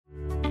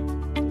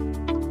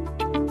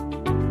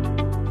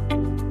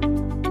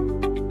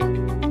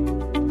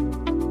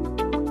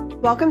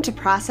Welcome to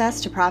Process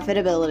to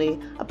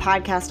Profitability, a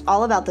podcast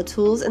all about the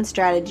tools and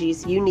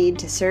strategies you need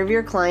to serve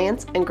your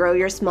clients and grow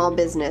your small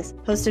business,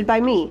 hosted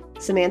by me,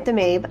 Samantha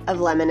Mabe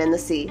of Lemon and the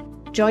Sea.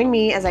 Join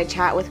me as I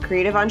chat with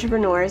creative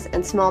entrepreneurs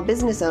and small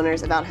business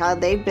owners about how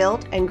they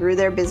built and grew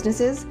their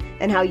businesses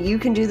and how you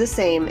can do the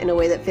same in a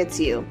way that fits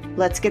you.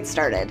 Let's get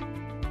started.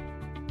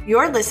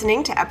 You're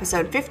listening to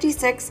episode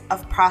 56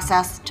 of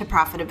Process to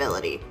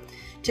Profitability.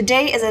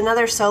 Today is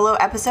another solo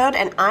episode,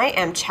 and I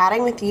am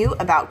chatting with you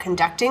about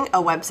conducting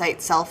a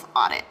website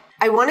self-audit.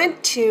 I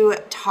wanted to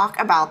talk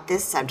about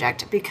this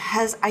subject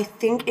because I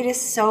think it is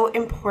so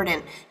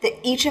important that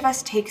each of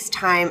us takes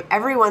time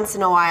every once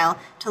in a while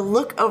to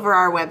look over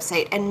our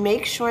website and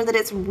make sure that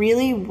it's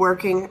really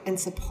working and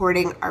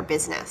supporting our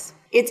business.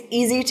 It's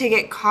easy to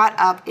get caught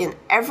up in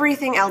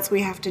everything else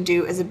we have to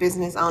do as a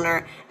business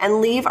owner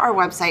and leave our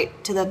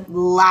website to the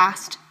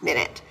last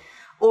minute,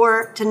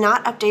 or to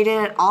not update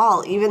it at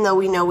all, even though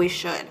we know we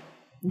should.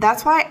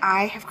 That's why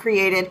I have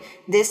created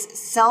this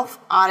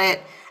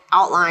self-audit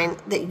outline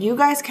that you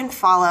guys can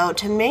follow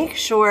to make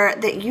sure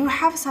that you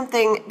have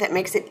something that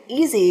makes it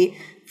easy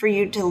for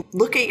you to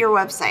look at your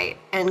website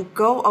and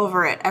go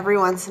over it every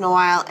once in a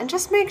while and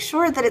just make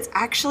sure that it's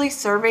actually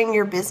serving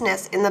your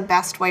business in the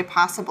best way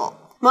possible.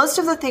 Most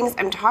of the things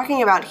I'm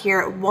talking about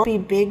here won't be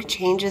big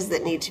changes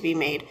that need to be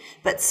made,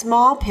 but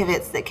small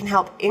pivots that can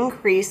help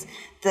increase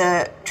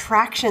the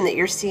traction that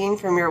you're seeing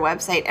from your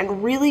website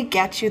and really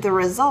get you the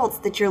results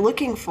that you're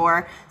looking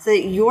for so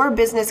that your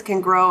business can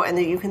grow and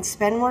that you can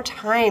spend more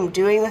time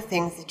doing the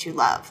things that you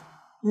love.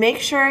 Make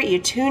sure you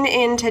tune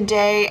in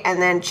today and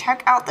then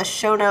check out the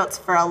show notes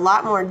for a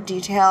lot more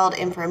detailed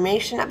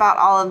information about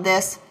all of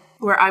this,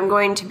 where I'm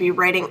going to be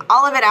writing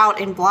all of it out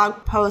in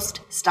blog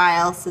post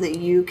style so that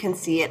you can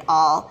see it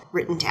all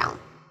written down.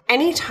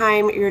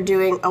 Anytime you're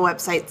doing a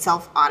website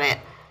self-audit,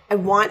 I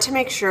want to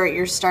make sure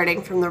you're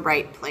starting from the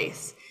right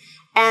place.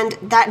 And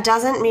that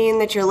doesn't mean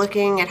that you're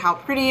looking at how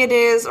pretty it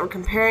is or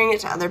comparing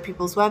it to other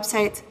people's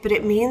websites, but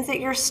it means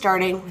that you're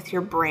starting with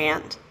your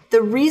brand.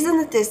 The reason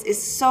that this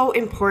is so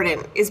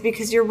important is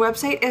because your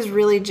website is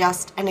really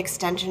just an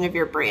extension of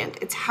your brand.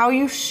 It's how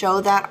you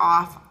show that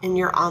off in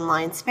your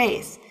online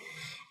space.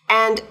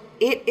 And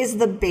it is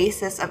the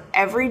basis of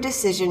every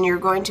decision you're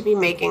going to be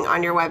making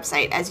on your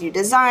website as you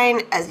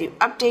design, as you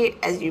update,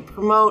 as you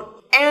promote,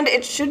 and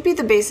it should be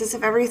the basis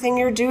of everything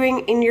you're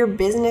doing in your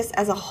business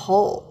as a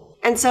whole.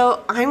 And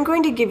so I'm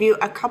going to give you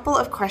a couple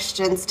of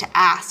questions to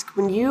ask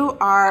when you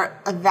are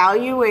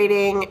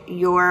evaluating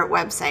your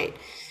website.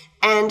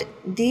 And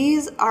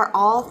these are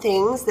all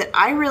things that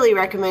I really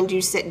recommend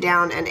you sit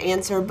down and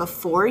answer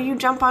before you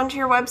jump onto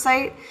your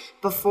website,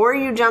 before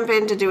you jump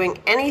into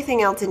doing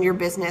anything else in your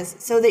business,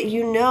 so that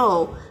you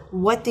know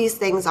what these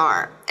things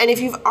are. And if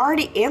you've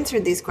already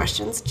answered these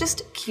questions,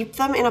 just keep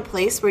them in a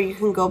place where you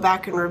can go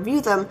back and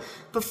review them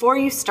before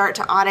you start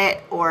to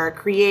audit or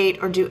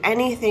create or do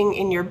anything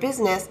in your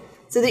business,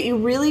 so that you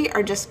really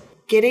are just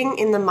getting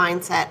in the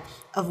mindset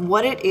of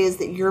what it is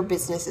that your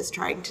business is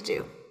trying to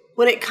do.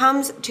 When it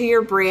comes to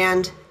your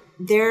brand,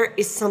 there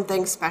is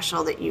something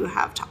special that you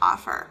have to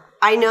offer.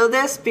 I know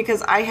this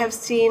because I have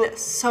seen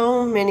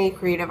so many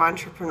creative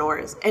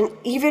entrepreneurs, and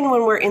even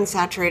when we're in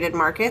saturated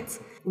markets,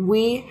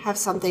 we have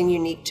something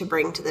unique to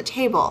bring to the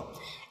table.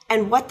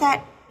 And what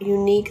that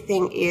unique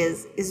thing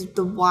is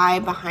the why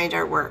behind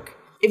our work.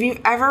 If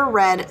you've ever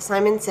read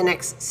Simon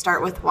Sinek's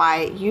Start With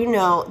Why, you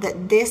know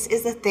that this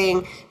is the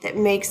thing that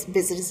makes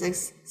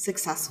businesses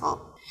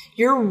successful.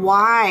 Your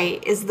why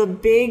is the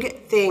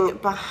big thing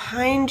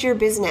behind your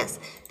business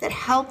that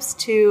helps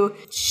to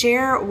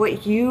share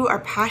what you are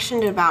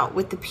passionate about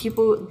with the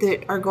people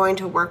that are going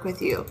to work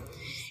with you.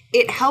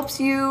 It helps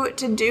you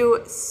to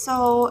do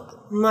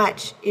so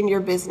much in your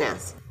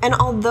business. And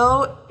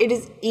although it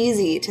is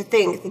easy to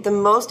think that the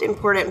most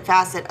important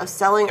facet of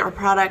selling our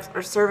products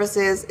or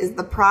services is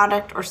the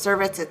product or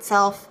service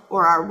itself,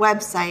 or our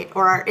website,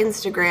 or our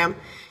Instagram,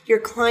 your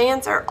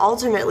clients are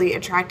ultimately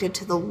attracted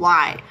to the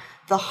why,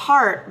 the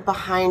heart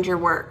behind your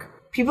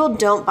work. People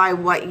don't buy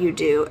what you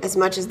do as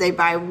much as they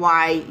buy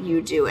why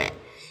you do it.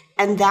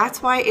 And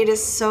that's why it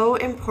is so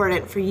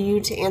important for you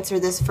to answer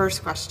this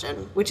first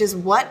question, which is,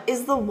 what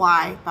is the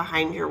why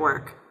behind your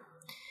work?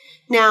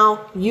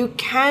 Now, you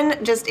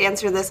can just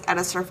answer this at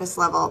a surface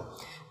level,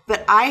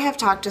 but I have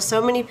talked to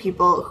so many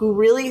people who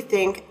really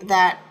think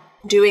that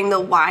doing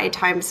the why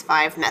times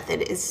 5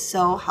 method is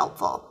so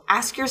helpful.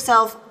 Ask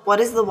yourself,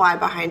 what is the why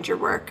behind your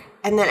work?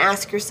 And then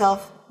ask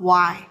yourself,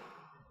 why?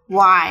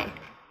 Why?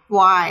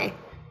 Why?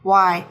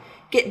 Why?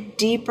 Get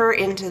deeper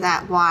into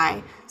that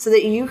why so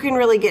that you can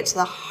really get to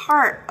the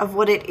heart of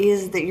what it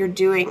is that you're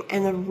doing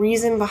and the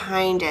reason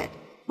behind it.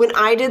 When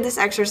I did this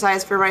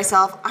exercise for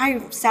myself,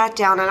 I sat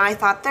down and I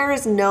thought, there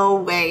is no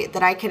way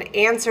that I can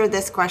answer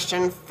this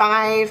question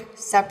 5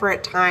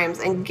 separate times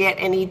and get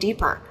any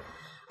deeper.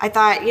 I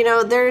thought,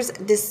 there's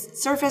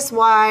this surface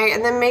why,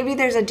 and then maybe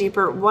there's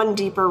one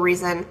deeper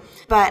reason,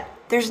 but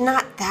there's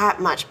not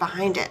that much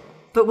behind it.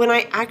 But when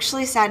I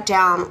actually sat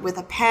down with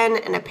a pen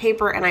and a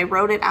paper and I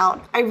wrote it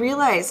out, I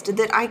realized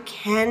that I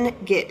can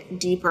get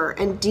deeper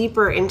and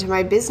deeper into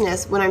my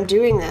business when I'm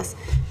doing this,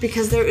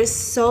 because there is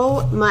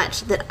so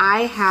much that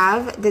I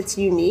have that's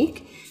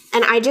unique,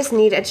 and I just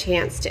need a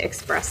chance to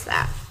express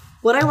that.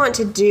 What I want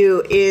to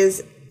do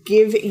is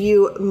give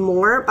you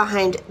more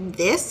behind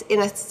this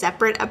in a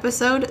separate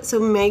episode, so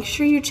make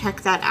sure you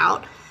check that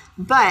out.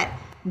 But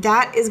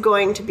that is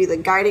going to be the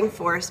guiding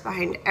force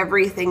behind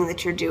everything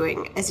that you're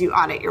doing as you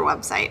audit your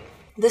website.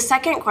 The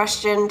second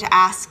question to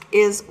ask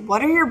is,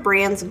 what are your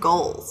brand's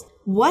goals?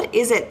 What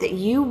is it that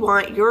you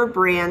want your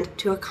brand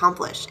to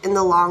accomplish in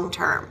the long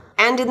term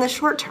and in the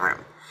short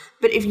term?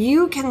 But if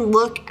you can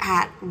look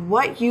at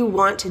what you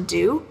want to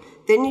do,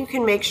 then you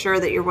can make sure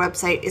that your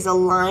website is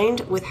aligned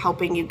with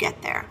helping you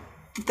get there.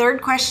 The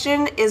third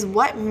question is,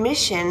 what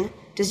mission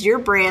does your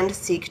brand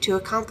seek to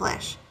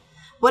accomplish?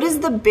 What is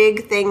the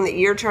big thing that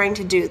you're trying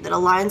to do that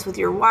aligns with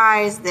your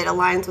whys, that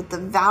aligns with the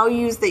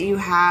values that you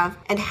have,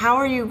 and how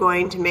are you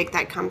going to make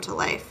that come to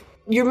life?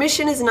 Your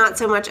mission is not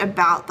so much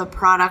about the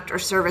product or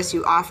service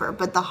you offer,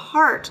 but the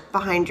heart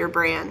behind your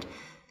brand.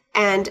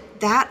 And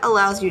that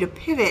allows you to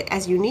pivot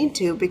as you need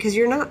to, because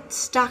you're not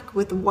stuck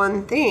with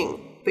one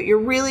thing, but you're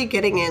really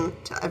getting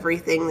into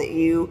everything that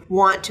you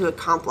want to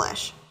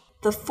accomplish.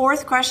 The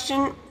fourth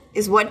question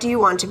is, what do you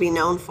want to be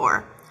known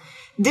for?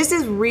 This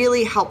is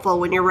really helpful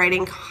when you're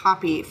writing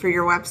copy for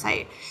your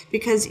website,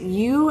 because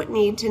you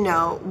need to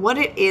know what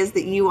it is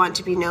that you want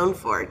to be known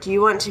for. Do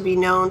you want to be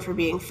known for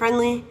being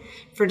friendly,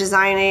 for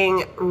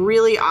designing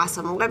really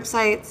awesome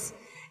websites?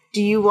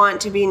 Do you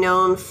want to be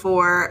known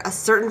for a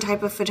certain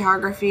type of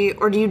photography,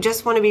 or do you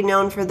just want to be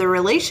known for the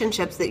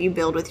relationships that you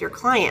build with your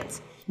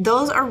clients?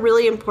 Those are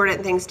really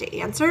important things to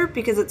answer,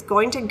 because it's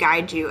going to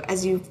guide you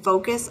as you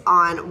focus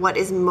on what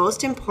is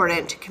most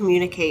important to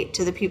communicate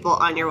to the people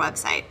on your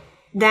website.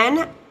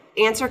 Then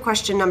answer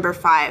question number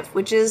 5,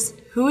 which is,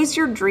 who is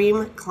your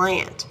dream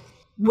client?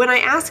 When I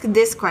ask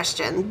this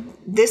question,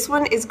 this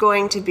one is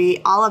going to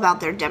be all about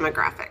their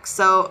demographics.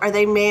 So are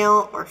they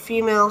male or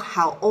female?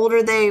 How old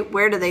are they?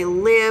 Where do they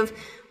live?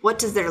 What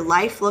does their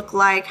life look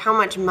like? How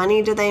much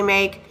money do they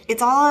make?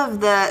 It's all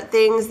of the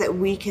things that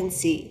we can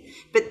see.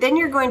 But then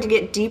you're going to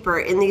get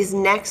deeper in these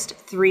next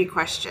 3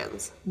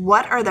 questions.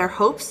 What are their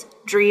hopes,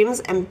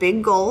 dreams, and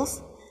big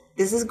goals?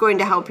 This is going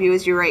to help you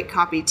as you write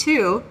copy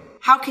too.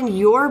 How can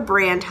your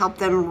brand help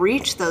them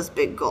reach those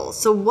big goals?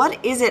 So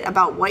what is it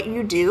about what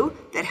you do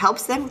that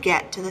helps them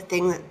get to the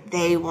thing that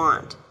they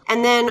want?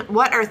 And then,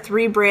 what are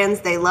 3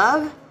 brands they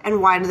love,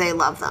 and why do they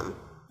love them?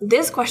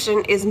 This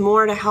question is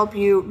more to help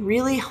you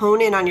really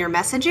hone in on your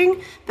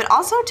messaging, but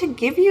also to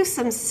give you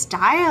some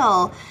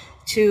style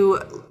to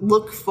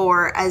look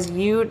for as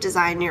you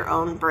design your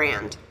own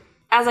brand.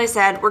 As I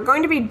said, we're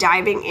going to be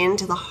diving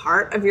into the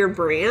heart of your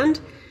brand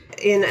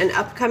in an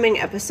upcoming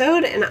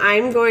episode, and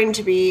I'm going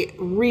to be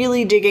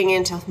really digging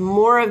into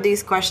more of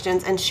these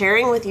questions and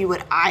sharing with you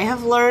what I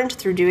have learned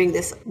through doing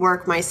this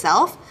work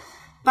myself.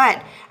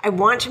 But I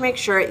want to make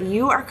sure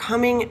you are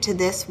coming to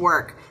this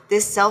work,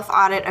 this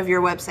self-audit of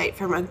your website,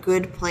 from a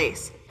good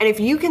place. And if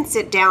you can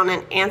sit down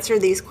and answer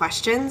these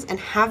questions and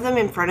have them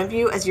in front of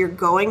you as you're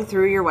going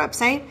through your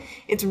website,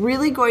 it's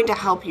really going to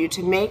help you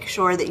to make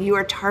sure that you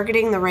are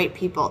targeting the right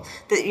people,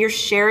 that you're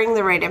sharing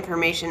the right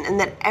information, and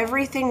that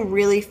everything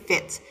really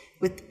fits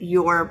with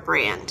your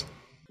brand.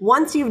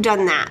 Once you've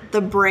done that,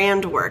 the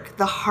brand work,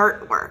 the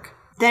heart work,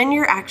 then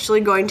you're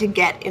actually going to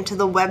get into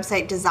the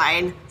website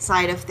design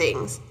side of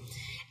things.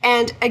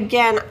 And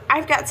again,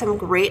 I've got some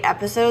great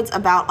episodes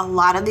about a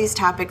lot of these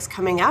topics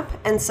coming up.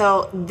 And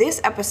so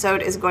this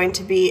episode is going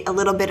to be a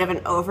little bit of an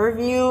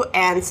overview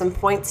and some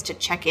points to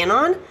check in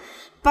on.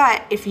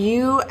 But if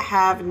you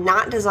have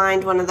not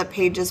designed one of the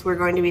pages we're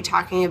going to be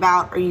talking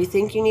about, or you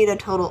think you need a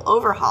total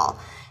overhaul,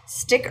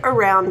 stick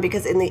around,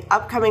 because in the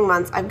upcoming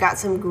months, I've got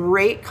some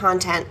great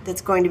content that's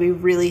going to be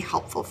really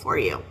helpful for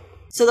you.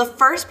 So the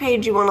first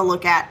page you want to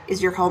look at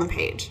is your home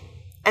page.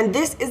 And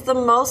this is the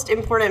most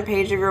important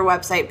page of your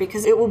website,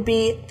 because it will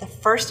be the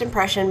first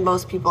impression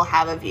most people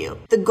have of you.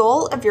 The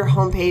goal of your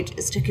homepage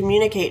is to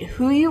communicate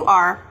who you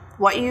are,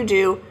 what you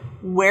do,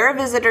 where a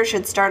visitor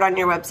should start on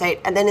your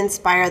website, and then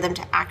inspire them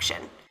to action.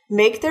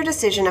 Make their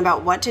decision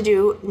about what to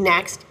do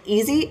next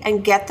easy,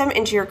 and get them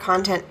into your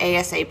content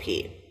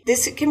ASAP.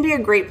 This can be a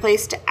great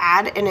place to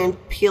add an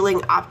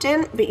appealing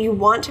opt-in, but you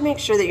want to make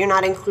sure that you're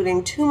not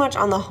including too much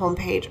on the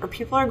homepage, or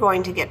people are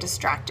going to get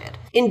distracted.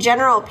 In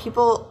general,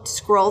 people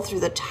scroll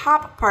through the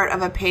top part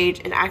of a page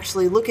and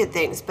actually look at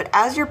things, but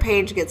as your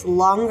page gets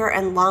longer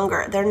and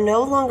longer, they're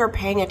no longer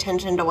paying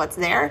attention to what's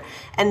there,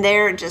 and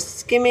they're just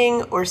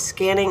skimming or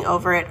scanning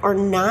over it, or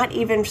not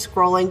even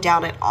scrolling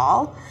down at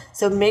all.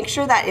 So make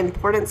sure that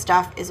important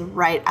stuff is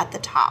right at the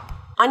top.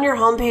 On your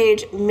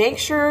homepage, make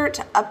sure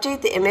to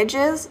update the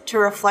images to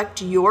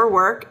reflect your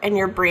work and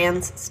your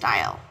brand's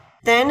style.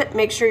 Then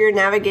make sure your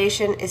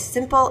navigation is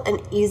simple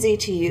and easy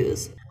to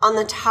use. On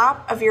the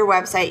top of your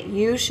website,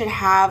 you should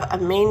have a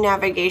main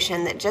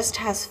navigation that just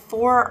has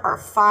 4 or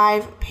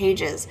 5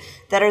 pages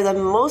that are the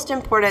most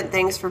important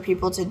things for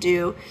people to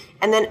do,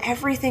 and then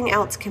everything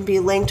else can be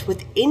linked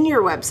within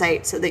your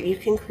website so that you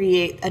can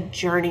create a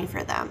journey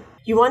for them.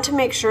 You want to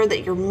make sure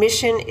that your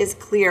mission is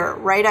clear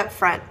right up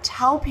front.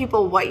 Tell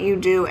people what you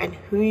do and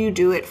who you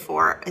do it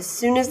for as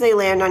soon as they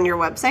land on your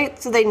website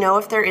so they know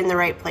if they're in the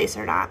right place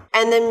or not.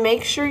 And then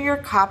make sure your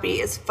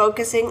copy is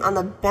focusing on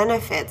the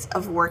benefits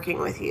of working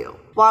with you.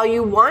 While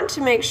you want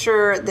to make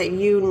sure that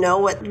you know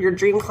what your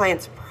dream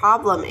client's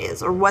problem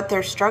is or what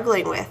they're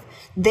struggling with,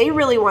 they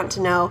really want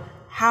to know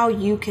how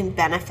you can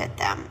benefit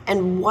them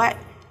and what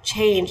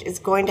change is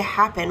going to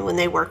happen when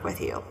they work with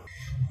you.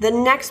 The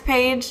next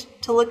page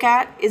to look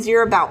at is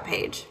your About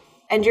page.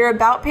 And your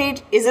About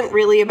page isn't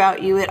really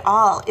about you at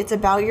all. It's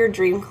about your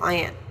dream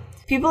client.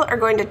 People are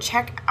going to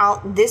check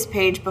out this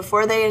page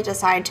before they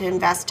decide to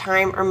invest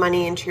time or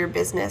money into your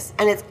business,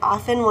 and it's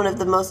often one of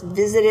the most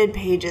visited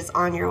pages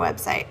on your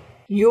website.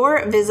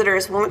 Your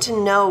visitors want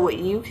to know what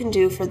you can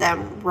do for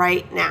them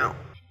right now.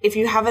 If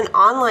you have an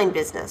online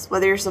business,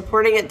 whether you're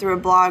supporting it through a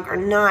blog or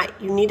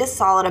not, you need a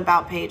solid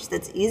About page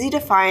that's easy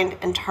to find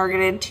and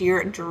targeted to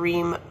your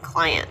dream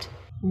client.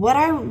 What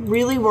I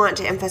really want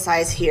to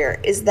emphasize here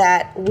is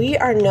that we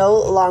are no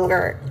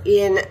longer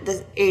in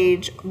the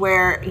age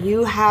where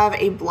you have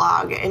a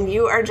blog and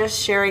you are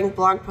just sharing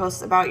blog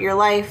posts about your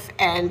life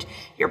and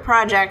your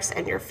projects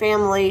and your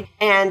family,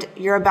 and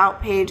your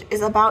About page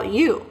is about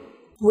you.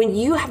 When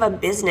you have a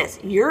business,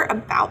 your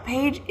About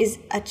page is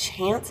a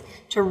chance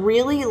to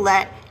really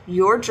let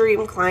your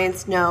dream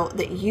clients know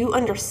that you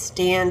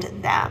understand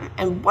them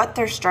and what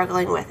they're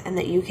struggling with and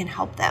that you can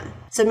help them.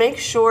 So make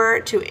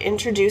sure to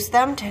introduce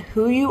them to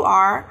who you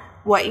are,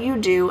 what you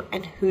do,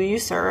 and who you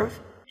serve.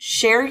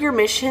 Share your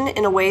mission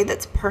in a way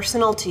that's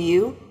personal to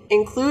you.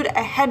 Include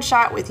a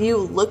headshot with you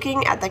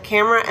looking at the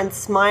camera and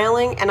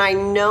smiling, and I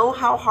know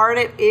how hard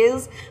it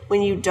is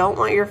when you don't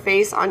want your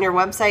face on your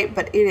website,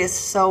 but it is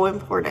so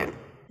important.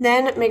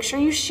 Then make sure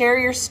you share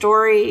your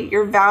story,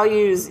 your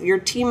values, your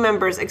team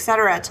members,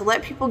 etc. to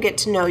let people get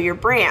to know your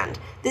brand.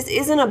 This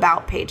is an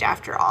About page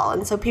after all,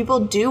 and so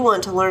people do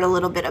want to learn a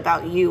little bit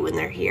about you when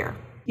they're here.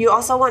 You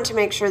also want to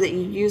make sure that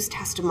you use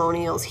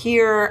testimonials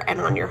here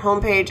and on your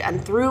homepage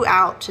and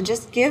throughout to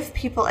just give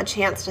people a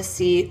chance to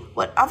see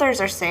what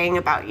others are saying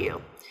about you.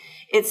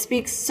 It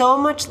speaks so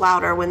much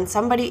louder when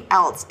somebody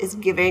else is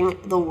giving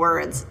the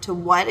words to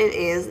what it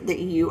is that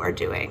you are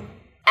doing.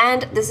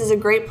 And this is a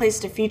great place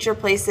to feature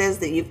places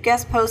that you've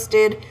guest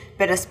posted,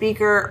 been a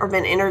speaker, or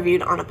been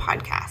interviewed on a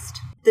podcast.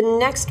 The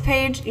next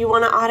page you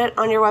want to audit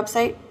on your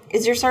website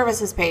is your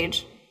services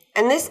page.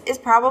 And this is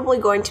probably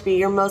going to be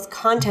your most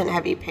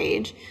content-heavy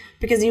page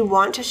because you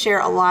want to share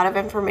a lot of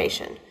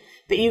information.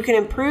 But you can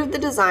improve the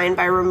design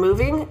by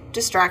removing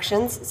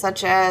distractions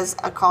such as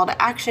a call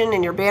to action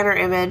in your banner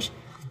image,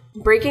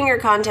 breaking your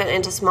content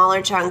into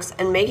smaller chunks,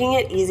 and making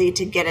it easy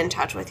to get in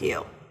touch with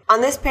you. On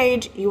this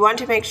page, you want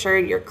to make sure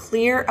you're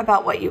clear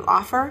about what you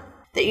offer,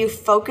 that you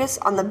focus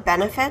on the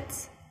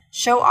benefits,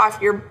 show off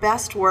your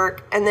best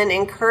work, and then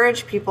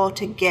encourage people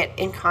to get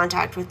in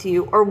contact with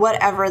you or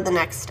whatever the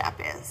next step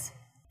is.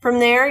 From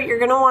there, you're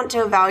going to want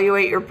to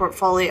evaluate your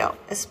portfolio,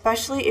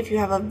 especially if you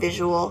have a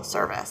visual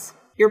service.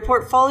 Your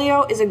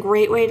portfolio is a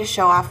great way to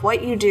show off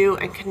what you do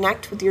and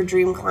connect with your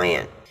dream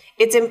client.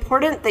 It's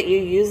important that you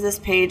use this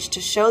page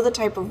to show the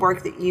type of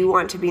work that you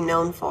want to be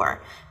known for,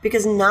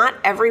 because not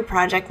every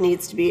project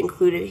needs to be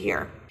included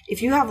here.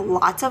 If you have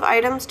lots of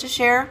items to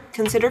share,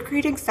 consider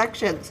creating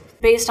sections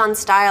based on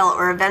style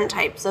or event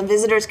type so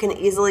visitors can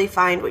easily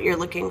find what you're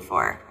looking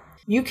for.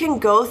 You can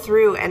go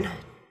through and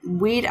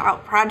weed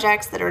out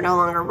projects that are no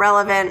longer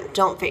relevant,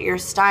 don't fit your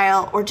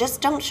style, or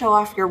just don't show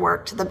off your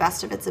work to the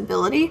best of its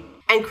ability,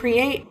 and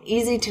create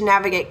easy to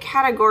navigate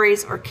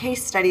categories or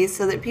case studies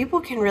so that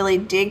people can really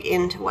dig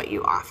into what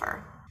you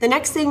offer. The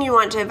next thing you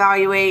want to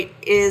evaluate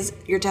is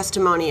your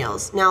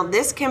testimonials. Now,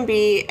 this can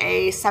be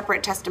a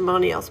separate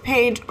testimonials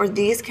page, or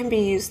these can be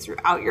used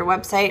throughout your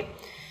website,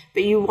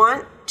 but you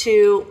want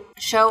to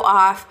show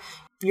off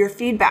your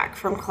feedback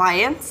from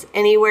clients,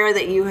 anywhere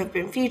that you have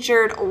been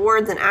featured,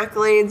 awards and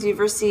accolades you've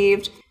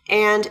received,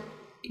 and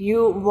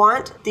you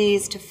want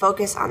these to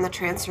focus on the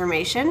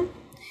transformation.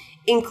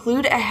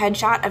 Include a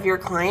headshot of your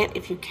client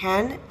if you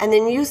can, and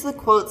then use the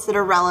quotes that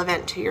are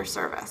relevant to your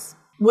service.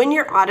 When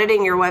you're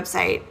auditing your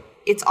website,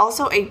 it's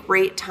also a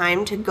great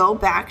time to go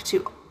back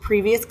to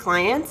previous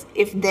clients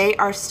if they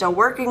are still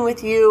working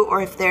with you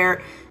or if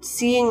they're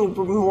seeing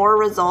more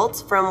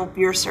results from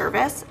your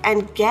service,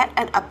 and get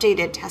an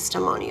updated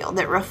testimonial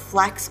that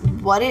reflects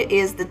what it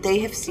is that they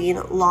have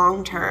seen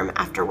long term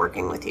after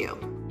working with you.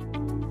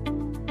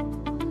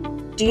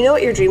 Do you know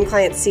what your dream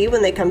clients see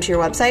when they come to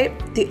your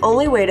website? The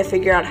only way to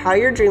figure out how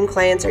your dream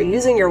clients are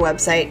using your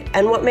website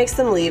and what makes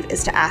them leave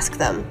is to ask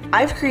them.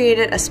 I've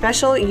created a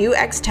special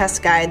UX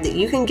test guide that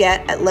you can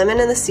get at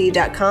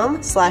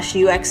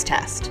lemonandthesea.com/UX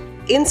test.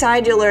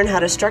 Inside, you'll learn how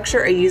to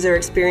structure a user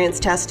experience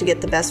test to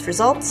get the best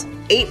results,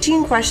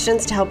 18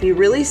 questions to help you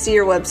really see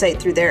your website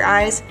through their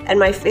eyes, and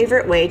my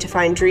favorite way to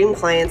find dream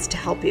clients to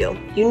help you.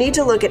 You need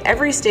to look at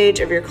every stage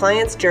of your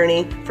client's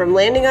journey, from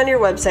landing on your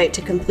website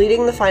to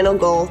completing the final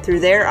goal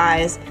through their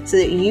eyes, so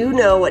that you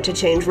know what to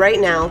change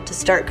right now to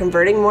start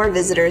converting more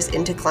visitors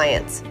into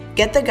clients.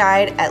 Get the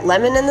guide at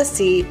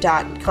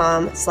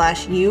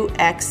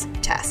lemonandthesea.com/UX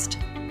test.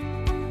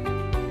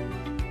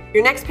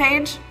 Your next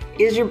page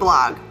is your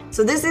blog.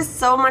 So this is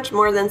so much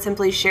more than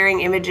simply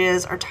sharing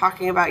images or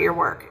talking about your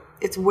work.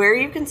 It's where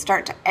you can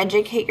start to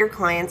educate your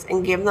clients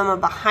and give them a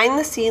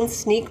behind-the-scenes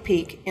sneak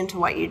peek into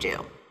what you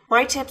do.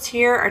 My tips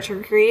here are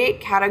to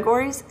create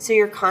categories so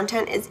your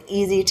content is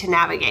easy to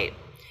navigate.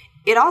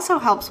 It also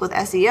helps with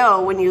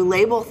SEO when you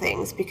label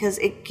things because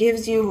it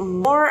gives you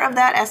more of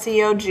that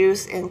SEO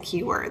juice and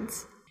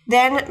keywords.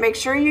 Then make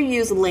sure you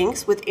use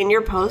links within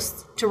your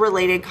posts to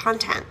related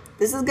content.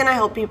 This is going to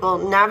help people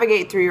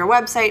navigate through your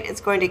website. It's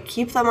going to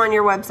keep them on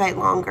your website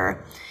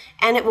longer,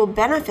 and it will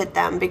benefit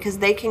them because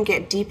they can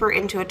get deeper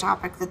into a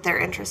topic that they're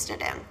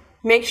interested in.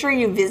 Make sure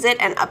you visit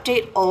and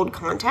update old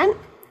content.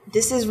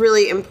 This is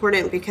really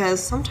important because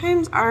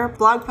sometimes our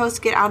blog posts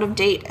get out of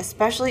date,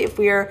 especially if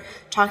we are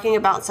talking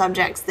about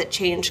subjects that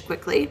change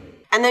quickly.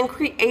 And then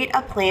create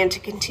a plan to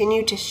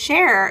continue to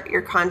share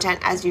your content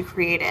as you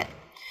create it.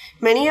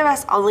 Many of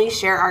us only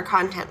share our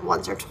content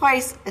once or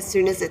twice as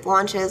soon as it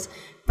launches,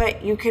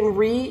 but you can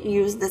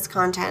reuse this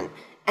content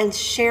and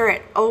share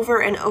it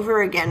over and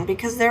over again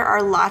because there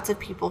are lots of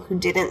people who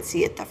didn't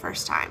see it the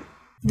first time.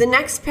 The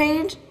next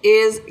page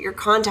is your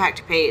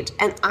contact page,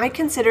 and I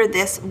consider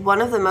this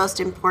one of the most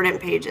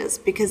important pages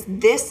because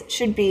this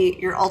should be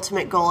your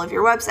ultimate goal of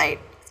your website,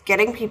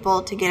 getting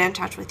people to get in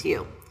touch with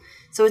you.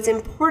 So it's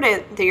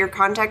important that your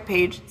contact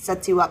page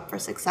sets you up for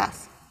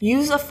success.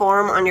 Use a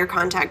form on your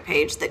contact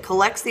page that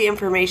collects the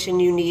information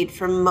you need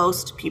from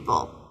most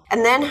people.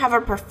 And then have a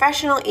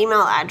professional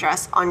email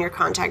address on your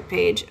contact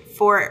page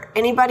for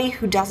anybody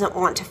who doesn't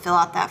want to fill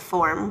out that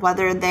form,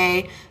 whether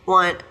they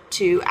want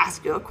to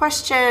ask you a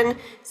question,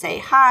 say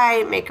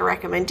hi, make a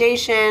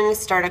recommendation,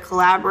 start a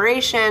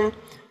collaboration,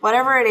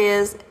 whatever it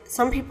is.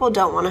 Some people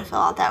don't want to fill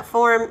out that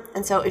form,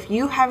 and so if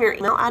you have your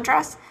email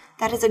address,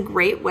 that is a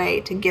great way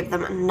to give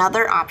them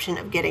another option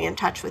of getting in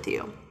touch with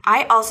you.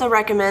 I also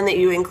recommend that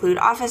you include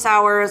office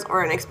hours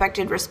or an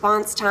expected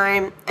response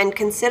time, and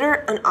consider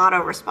an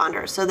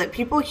autoresponder so that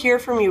people hear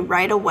from you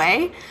right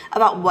away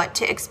about what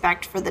to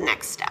expect for the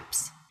next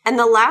steps. And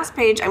the last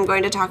page I'm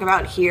going to talk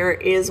about here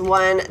is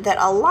one that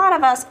a lot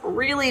of us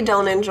really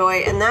don't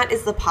enjoy, and that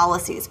is the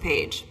policies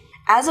page.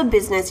 As a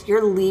business,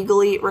 you're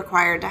legally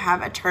required to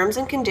have a terms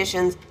and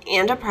conditions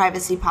and a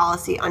privacy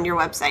policy on your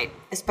website,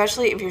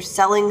 especially if you're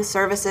selling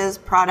services,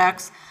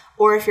 products,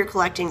 or if you're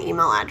collecting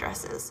email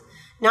addresses.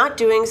 Not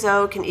doing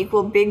so can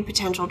equal big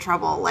potential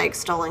trouble like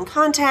stolen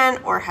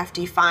content or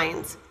hefty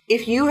fines.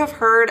 If you have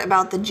heard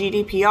about the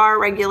GDPR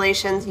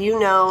regulations, you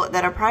know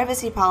that a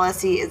privacy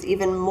policy is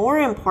even more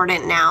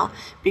important now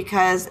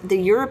because the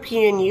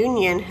European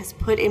Union has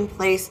put in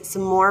place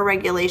some more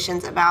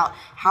regulations about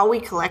how we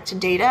collect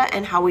data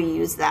and how we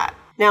use that.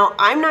 Now,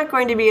 I'm not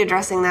going to be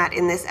addressing that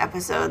in this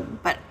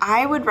episode, but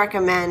I would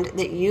recommend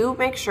that you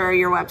make sure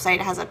your website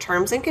has a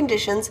terms and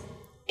conditions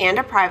and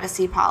a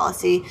privacy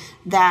policy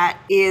that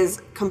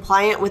is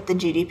compliant with the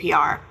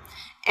GDPR.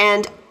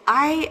 And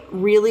I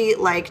really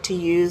like to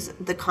use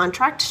the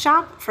contract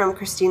shop from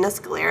Christina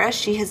Scalera.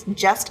 She has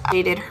just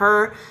updated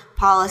her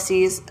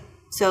policies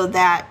so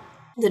that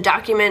the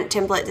document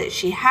template that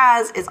she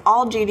has is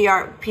all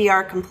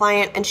GDPR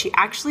compliant, and she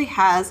actually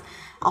has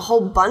a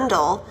whole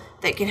bundle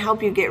that can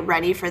help you get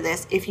ready for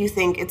this if you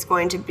think it's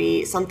going to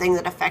be something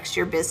that affects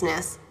your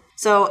business.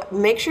 So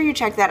make sure you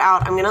check that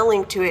out. I'm going to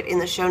link to it in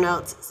the show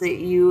notes so that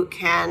you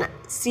can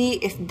see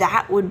if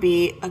that would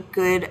be a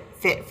good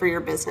fit for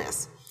your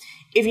business.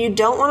 If you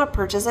don't want to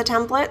purchase a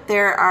template,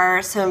 there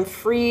are some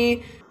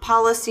free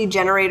policy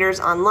generators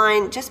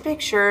online. Just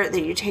make sure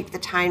that you take the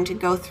time to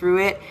go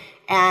through it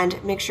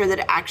and make sure that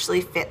it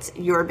actually fits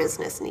your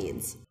business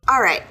needs.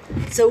 All right,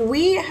 so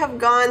we have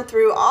gone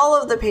through all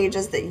of the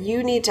pages that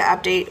you need to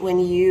update when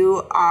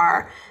you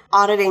are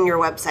auditing your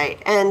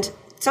website. And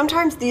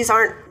sometimes these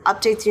aren't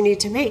updates you need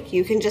to make.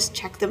 You can just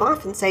check them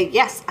off and say,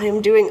 yes, I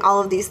am doing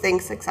all of these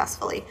things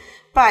successfully.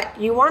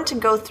 But you want to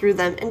go through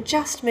them and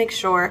just make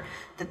sure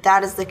that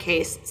that is the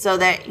case so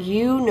that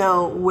you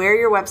know where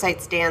your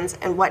website stands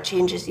and what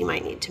changes you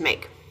might need to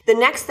make. The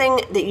next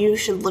thing that you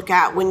should look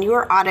at when you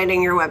are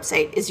auditing your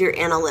website is your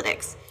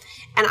analytics.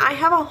 And I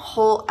have a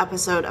whole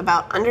episode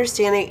about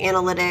understanding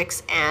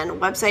analytics and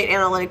website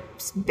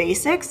analytics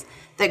basics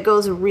that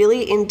goes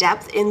really in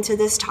depth into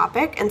this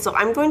topic. And so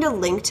I'm going to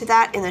link to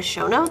that in the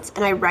show notes,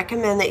 and I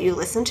recommend that you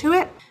listen to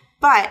it.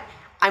 But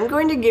I'm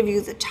going to give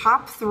you the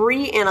top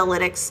 3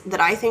 analytics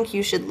that I think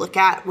you should look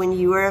at when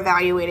you are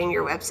evaluating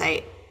your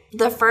website.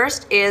 The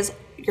first is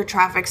your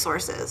traffic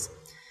sources.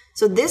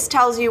 So this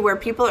tells you where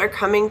people are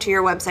coming to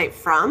your website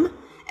from,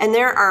 and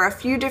there are a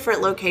few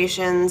different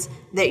locations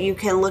that you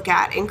can look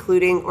at,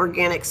 including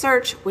organic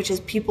search, which is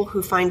people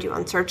who find you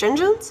on search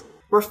engines,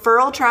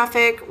 referral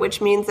traffic,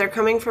 which means they're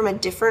coming from a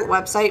different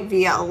website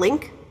via a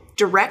link,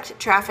 direct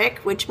traffic,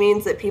 which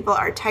means that people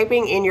are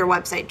typing in your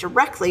website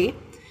directly,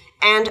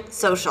 and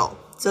social.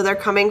 So they're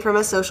coming from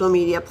a social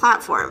media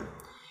platform.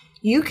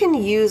 You can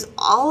use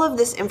all of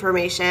this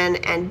information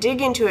and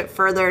dig into it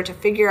further to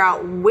figure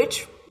out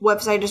which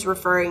website is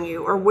referring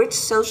you or which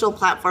social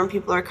platform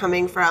people are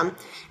coming from,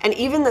 and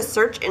even the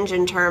search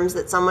engine terms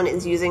that someone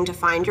is using to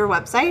find your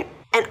website.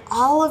 And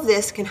all of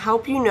this can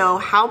help you know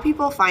how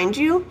people find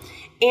you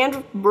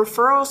and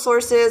referral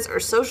sources or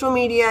social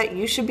media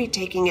you should be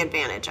taking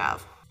advantage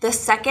of. The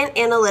second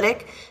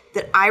analytic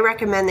that I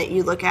recommend that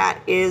you look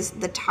at is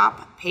the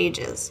top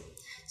pages.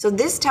 So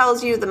this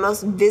tells you the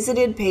most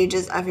visited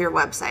pages of your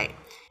website.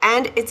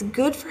 And it's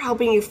good for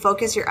helping you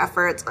focus your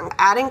efforts on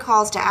adding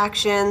calls to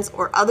actions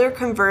or other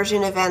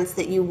conversion events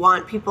that you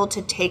want people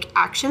to take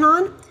action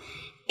on.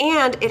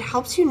 And it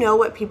helps you know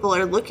what people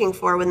are looking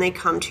for when they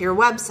come to your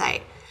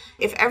website.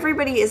 If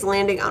everybody is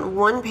landing on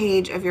one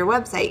page of your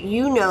website,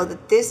 you know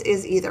that this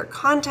is either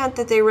content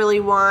that they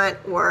really want,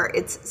 or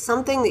it's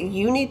something that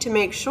you need to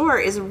make sure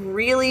is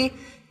really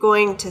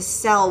going to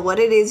sell what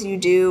it is you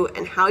do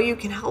and how you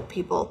can help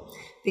people,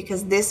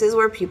 because this is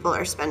where people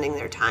are spending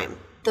their time.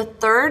 The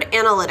third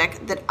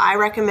analytic that I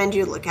recommend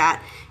you look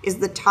at is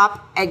the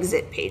top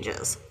exit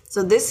pages.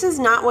 So this is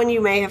not one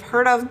you may have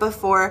heard of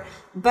before,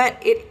 but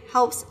it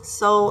helps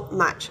so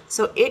much.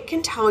 So it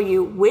can tell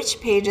you which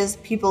pages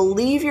people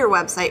leave your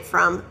website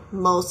from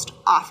most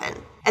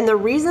often. And the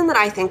reason that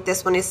I think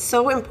this one is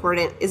so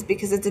important is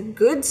because it's a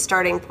good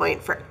starting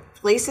point for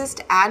places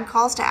to add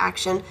calls to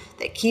action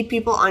that keep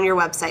people on your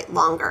website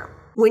longer.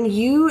 When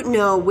you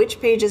know which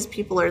pages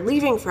people are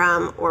leaving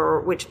from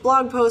or which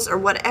blog posts or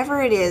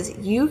whatever it is,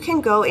 you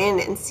can go in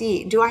and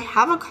see, do I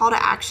have a call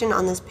to action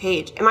on this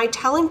page? Am I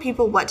telling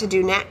people what to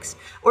do next?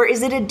 Or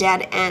is it a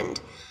dead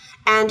end?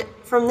 And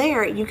from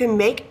there, you can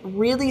make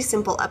really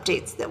simple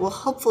updates that will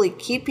hopefully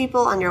keep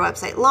people on your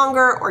website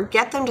longer or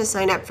get them to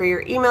sign up for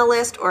your email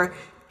list or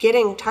get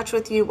in touch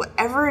with you,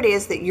 whatever it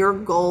is that your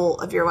goal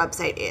of your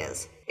website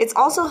is. It's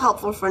also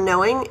helpful for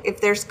knowing if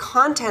there's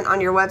content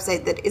on your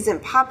website that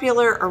isn't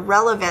popular or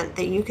relevant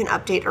that you can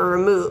update or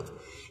remove.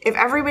 If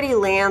everybody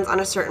lands on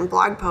a certain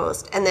blog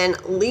post and then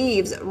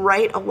leaves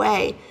right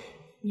away,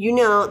 you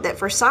know that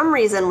for some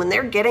reason when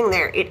they're getting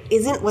there, it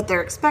isn't what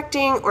they're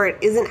expecting or it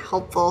isn't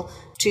helpful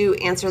to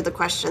answer the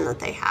question that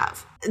they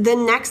have. The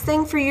next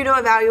thing for you to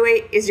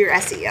evaluate is your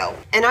SEO.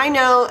 And I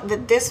know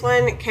that this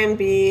one can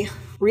be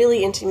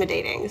really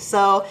intimidating.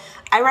 So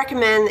I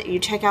recommend that you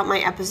check out my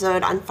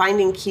episode on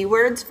finding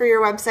keywords for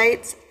your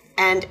websites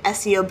and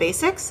SEO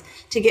basics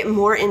to get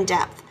more in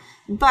depth.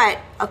 But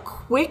a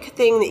quick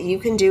thing that you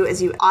can do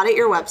as you audit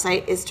your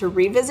website is to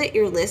revisit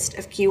your list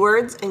of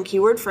keywords and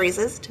keyword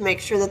phrases to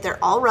make sure that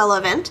they're all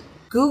relevant.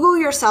 Google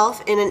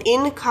yourself in an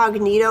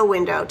incognito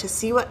window to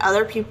see what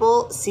other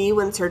people see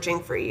when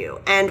searching for you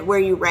and where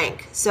you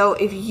rank. So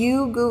if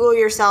you Google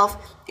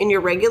yourself in your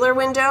regular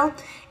window,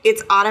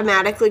 it's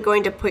automatically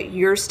going to put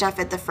your stuff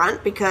at the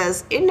front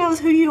because it knows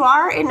who you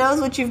are, it knows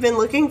what you've been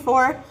looking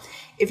for.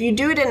 If you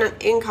do it in an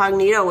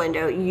incognito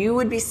window, you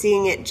would be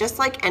seeing it just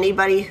like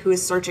anybody who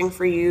is searching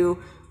for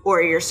you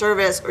or your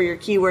service or your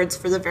keywords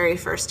for the very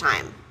first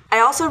time. I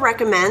also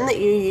recommend that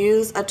you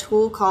use a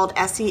tool called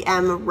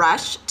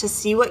SEMrush to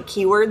see what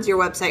keywords your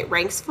website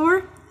ranks for,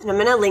 and I'm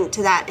going to link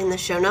to that in the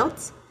show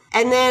notes.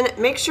 And then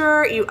make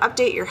sure you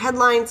update your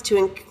headlines to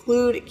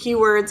include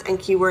keywords and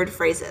keyword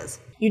phrases.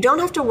 You don't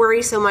have to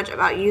worry so much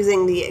about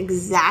using the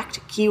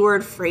exact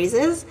keyword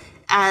phrases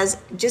as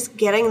just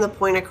getting the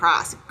point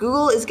across.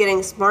 Google is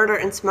getting smarter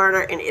and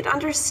smarter, and it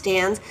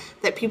understands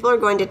that people are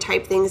going to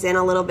type things in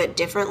a little bit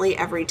differently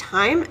every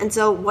time. And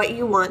so what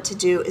you want to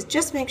do is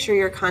just make sure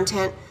your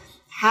content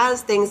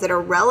has things that are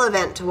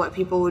relevant to what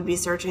people would be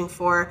searching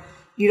for.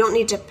 You don't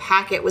need to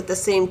pack it with the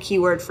same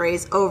keyword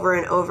phrase over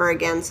and over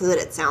again so that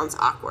it sounds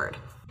awkward.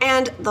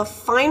 And the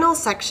final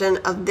section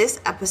of this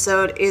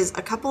episode is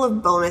a couple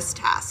of bonus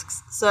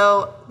tasks.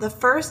 So the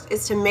first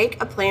is to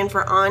make a plan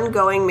for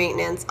ongoing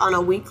maintenance on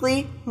a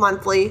weekly,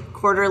 monthly,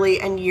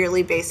 quarterly, and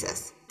yearly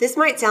basis. This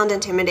might sound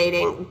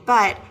intimidating,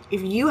 but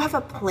if you have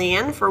a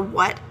plan for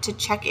what to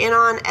check in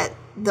on at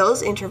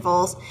those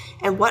intervals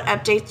and what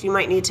updates you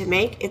might need to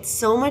make, it's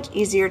so much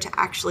easier to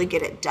actually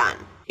get it done.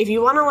 If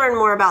you want to learn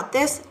more about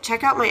this,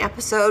 check out my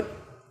episode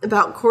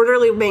about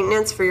quarterly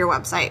maintenance for your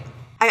website.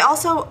 I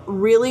also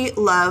really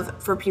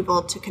love for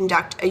people to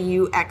conduct a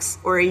UX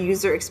or a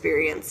user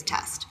experience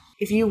test.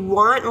 If you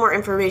want more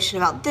information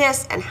about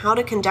this and how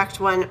to conduct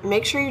one,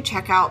 make sure you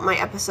check out my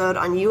episode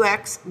on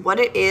UX, what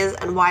it is,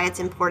 and why it's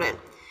important.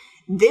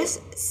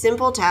 This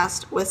simple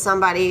test with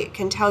somebody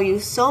can tell you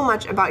so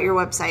much about your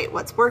website,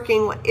 what's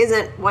working, what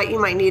isn't, what you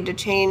might need to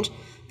change,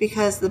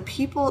 because the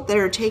people that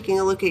are taking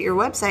a look at your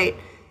website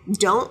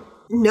don't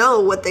know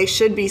what they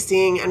should be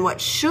seeing and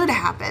what should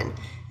happen.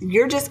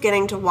 You're just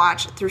getting to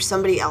watch through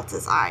somebody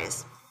else's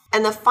eyes.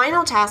 And the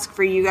final task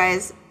for you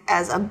guys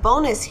as a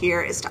bonus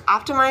here is to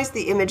optimize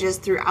the images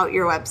throughout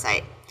your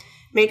website.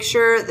 Make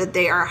sure that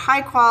they are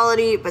high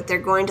quality, but they're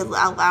going to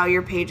allow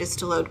your pages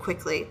to load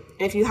quickly.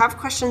 And if you have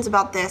questions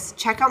about this,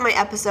 check out my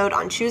episode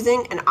on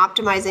choosing and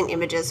optimizing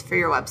images for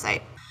your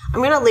website. I'm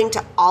going to link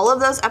to all of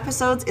those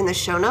episodes in the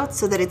show notes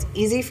so that it's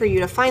easy for you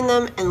to find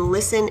them and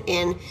listen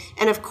in.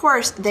 And of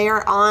course, they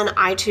are on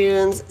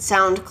iTunes,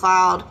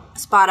 SoundCloud,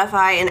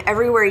 Spotify, and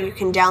everywhere you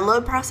can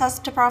download Process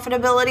to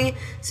Profitability,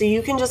 so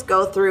you can just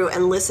go through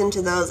and listen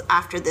to those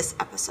after this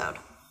episode.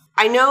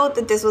 I know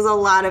that this was a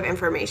lot of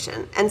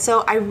information, and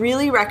so I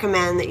really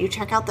recommend that you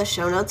check out the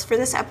show notes for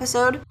this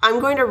episode. I'm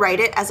going to write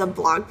it as a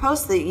blog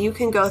post that you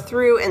can go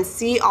through and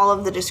see all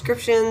of the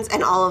descriptions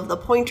and all of the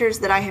pointers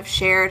that I have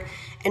shared,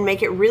 and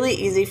make it really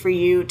easy for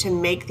you to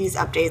make these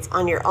updates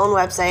on your own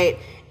website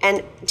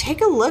and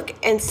take a look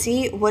and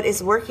see what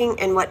is working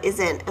and what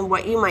isn't, and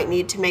what you might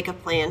need to make a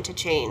plan to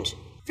change.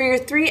 For your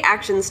 3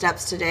 action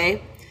steps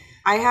today,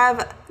 I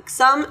have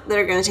some that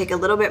are going to take a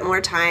little bit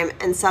more time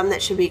and some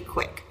that should be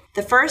quick.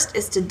 The first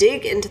is to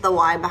dig into the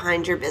why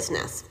behind your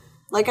business.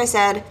 Like I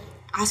said,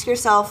 ask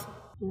yourself,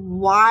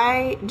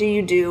 why do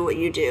you do what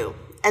you do?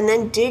 And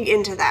then dig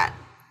into that.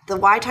 The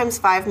Y times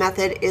 5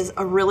 method is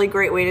a really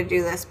great way to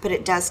do this, but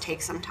it does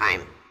take some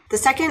time. The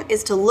second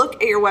is to look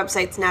at your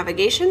website's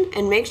navigation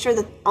and make sure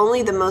that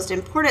only the most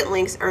important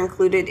links are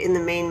included in the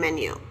main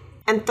menu.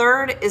 And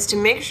third is to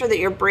make sure that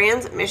your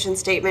brand's mission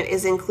statement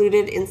is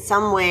included in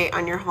some way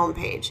on your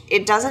homepage.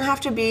 It doesn't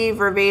have to be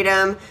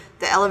verbatim,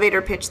 the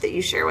elevator pitch that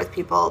you share with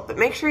people, but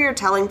make sure you're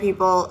telling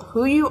people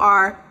who you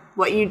are,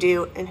 what you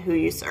do, and who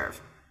you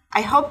serve.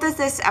 I hope that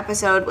this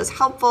episode was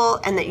helpful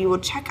and that you will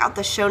check out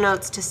the show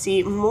notes to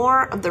see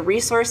more of the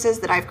resources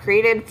that I've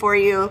created for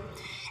you.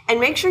 And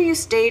make sure you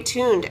stay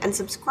tuned and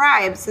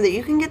subscribe so that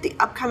you can get the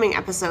upcoming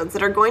episodes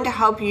that are going to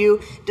help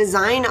you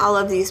design all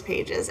of these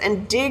pages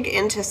and dig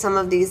into some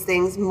of these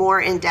things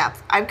more in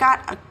depth. I've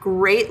got a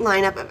great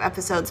lineup of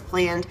episodes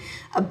planned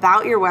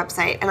about your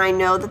website, and I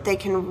know that they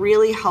can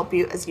really help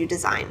you as you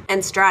design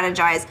and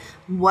strategize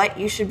what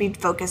you should be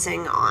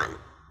focusing on.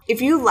 If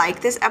you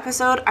like this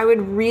episode, I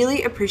would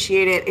really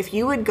appreciate it if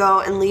you would go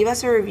and leave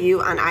us a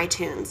review on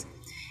iTunes.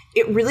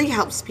 It really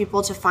helps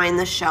people to find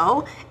the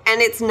show, and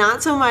it's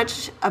not so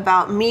much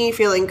about me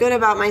feeling good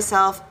about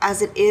myself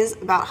as it is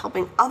about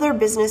helping other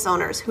business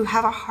owners who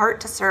have a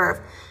heart to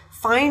serve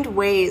find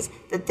ways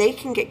that they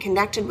can get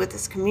connected with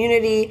this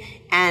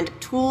community and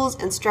tools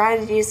and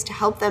strategies to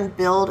help them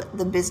build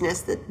the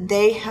business that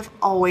they have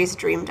always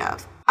dreamed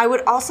of. I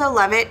would also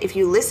love it if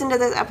you listen to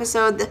this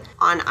episode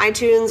on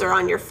iTunes or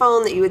on your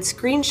phone, that you would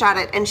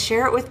screenshot it and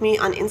share it with me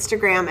on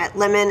Instagram at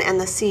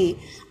 @lemonandthesea.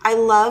 I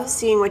love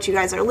seeing what you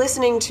guys are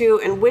listening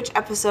to and which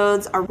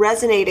episodes are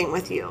resonating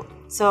with you.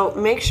 So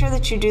make sure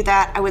that you do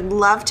that. I would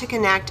love to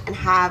connect and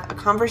have a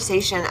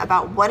conversation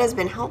about what has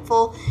been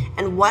helpful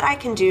and what I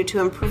can do to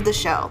improve the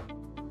show.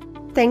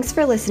 Thanks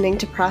for listening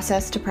to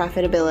Process to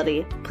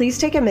Profitability. Please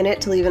take a minute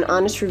to leave an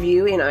honest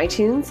review in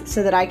iTunes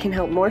so that I can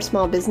help more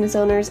small business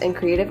owners and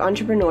creative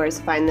entrepreneurs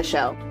find the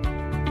show.